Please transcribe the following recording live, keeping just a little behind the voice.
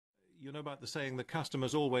You know about the saying, the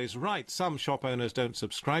customer's always right. Some shop owners don't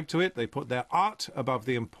subscribe to it. They put their art above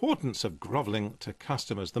the importance of grovelling to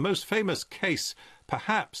customers. The most famous case,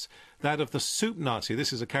 perhaps, that of the soup Nazi.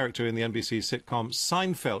 This is a character in the NBC sitcom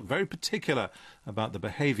Seinfeld, very particular about the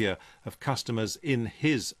behaviour of customers in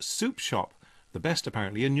his soup shop, the best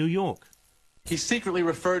apparently in New York. He's secretly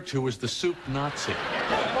referred to as the soup Nazi.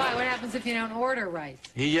 Why? What happens if you don't order right?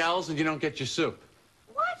 He yells and you don't get your soup.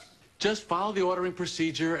 What? Just follow the ordering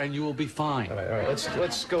procedure and you will be fine. All right.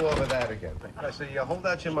 Let's go over that again. So you hold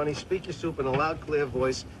out your money, speak your soup in a loud, clear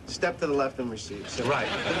voice, step to the left and receive. Right.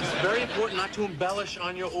 But it's very important not to embellish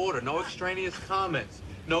on your order. No extraneous comments.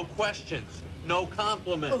 No questions. No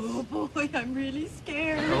compliments. Oh, boy, I'm really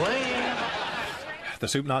scared. Elaine! The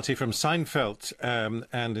soup Nazi from Seinfeld,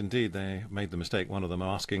 and indeed they made the mistake, one of them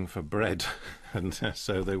asking for bread, and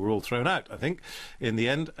so they were all thrown out, I think, in the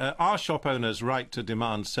end. Are shop owners right to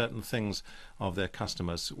demand certain things of their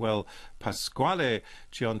customers? Well, Pasquale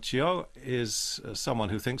Chionchio is someone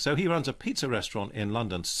who thinks so. He runs a pizza restaurant in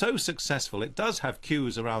London, so successful it does have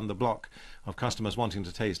queues around the block of customers wanting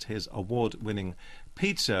to taste his award-winning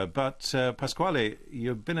pizza. But Pasquale,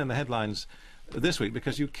 you've been in the headlines this week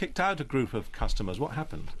because you kicked out a group of customers. What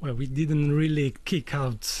happened? Well, we didn't really kick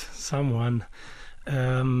out someone.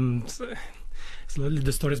 Slowly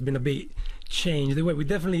the story has been a bit changed. We're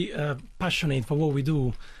definitely passionate for what we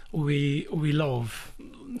do. We love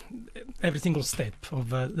every single step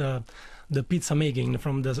of the pizza making,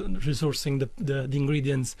 from the resourcing the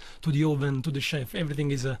ingredients to the oven to the chef.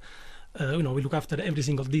 Everything is we look after every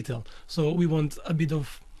single detail. So we want a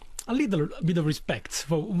little bit of respect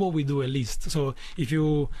for what we do, at least. So if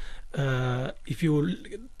you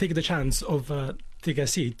take the chance of take a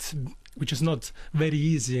seat, which is not very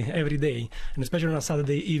easy every day, and especially on a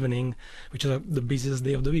Saturday evening, which is the busiest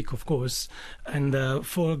day of the week, of course, and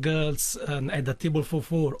 4 girls at a table for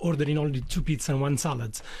 4 ordering only 2 pizzas and 1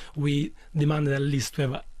 salad, we demanded at least to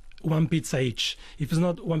have 1 pizza each. If it's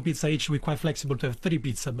not 1 pizza each, we're quite flexible to have 3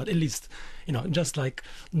 pizzas, but at least, just like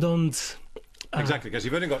don't... Exactly, because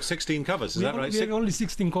you've only got 16 covers, is that right? We have only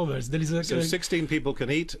 16 covers. There is so 16 people can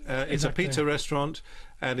eat. It's a pizza restaurant,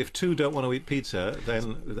 and if 2 don't want to eat pizza,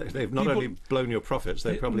 then they've not only blown your profits,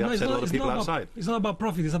 they've probably upset a lot of people outside. It's not about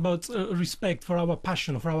profit, it's about respect for our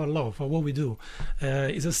passion, for our love, for what we do.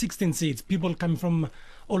 It's a 16 seats. People come from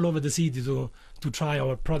all over the city to try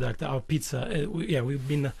our product, our pizza. We've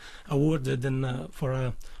been awarded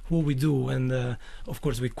for what we do, and of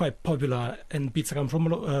course we're quite popular, and people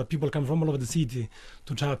come from all over the city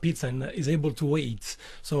to try our pizza and is able to wait.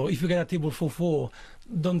 So if you get a table for 4,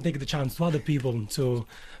 don't take the chance to other people. So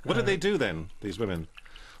what did they do then, these women?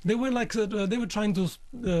 They were they were trying to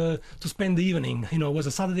spend the evening. It was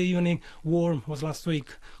a Saturday evening, warm, was last week,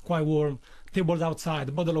 quite warm. Tables outside,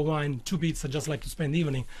 a bottle of wine, 2 pizzas, just like to spend the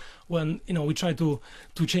evening. When we try to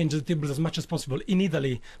change the tables as much as possible. In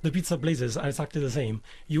Italy, the pizza places are exactly the same.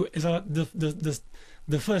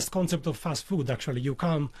 The first concept of fast food, actually. You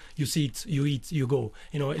come, you sit, you eat, you go.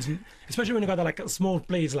 Especially when you got like a small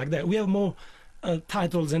place like that. We have more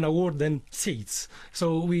titles and awards than seats.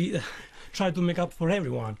 So we try to make up for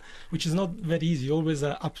everyone, which is not very easy. You always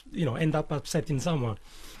end up upsetting someone,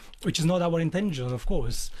 which is not our intention, of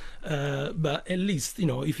course. But at least,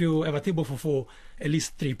 if you have a table for 4, at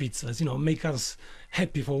least 3 pizzas, make us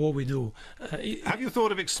happy for what we do. Have you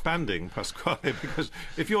thought of expanding, Pasquale? Because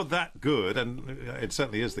if you're that good, and it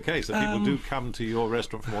certainly is the case, that people do come to your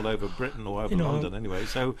restaurant from all over Britain or over London anyway,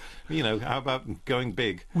 so, how about going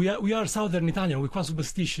big? We are Southern Italian, we're quite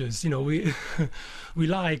superstitious, we we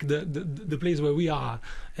like the place where we are,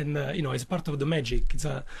 and, it's part of the magic. It's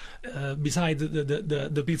beside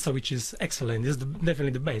the pizza, which is excellent, is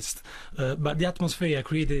definitely the best, but the atmosphere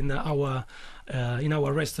created in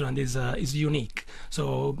our restaurant is unique.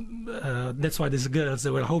 So that's why these girls,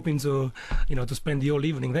 they were hoping to spend the whole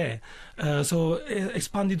evening there. So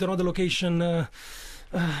expanding to another location,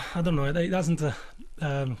 I don't know, it doesn't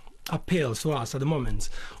appeal to us at the moment.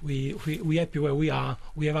 We happy where we are.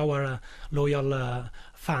 We have our loyal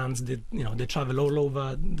fans that they travel all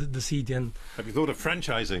over the city. And have you thought of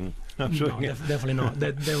franchising? I'm sure definitely not.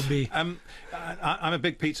 That will be. I'm a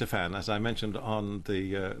big pizza fan, as I mentioned on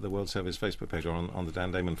the World Service Facebook page, or on the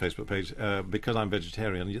Dan Damon Facebook page, because I'm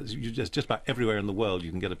vegetarian. You just about everywhere in the world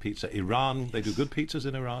you can get a pizza. Iran, they do good pizzas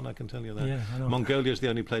in Iran, I can tell you that. Yeah, I know. Mongolia is the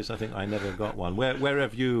only place I think I never got one. Where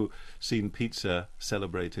have you seen pizza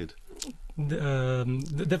celebrated?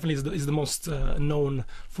 definitely is the most known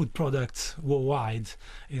food product worldwide.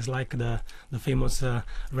 It's like the famous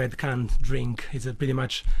red can drink. It's pretty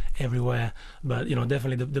much everywhere. But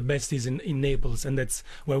definitely the best is in Naples, and that's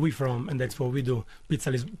where we're from, and that's what we do.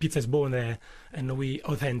 Pizza is born there, and we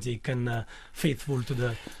authentic and faithful to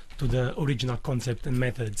the original concept and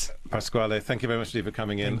methods. Pasquale, thank you very much indeed for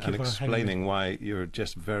coming in and for explaining why you're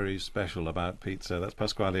just very special about pizza. That's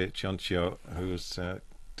Pasquale Chionchio, who's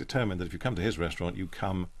determined that if you come to his restaurant, you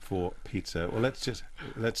come for pizza. Well, let's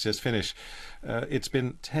just finish. It's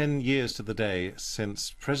been 10 years to the day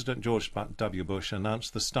since President George W. Bush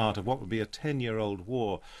announced the start of what would be a 10-year-old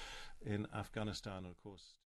war in Afghanistan, of course.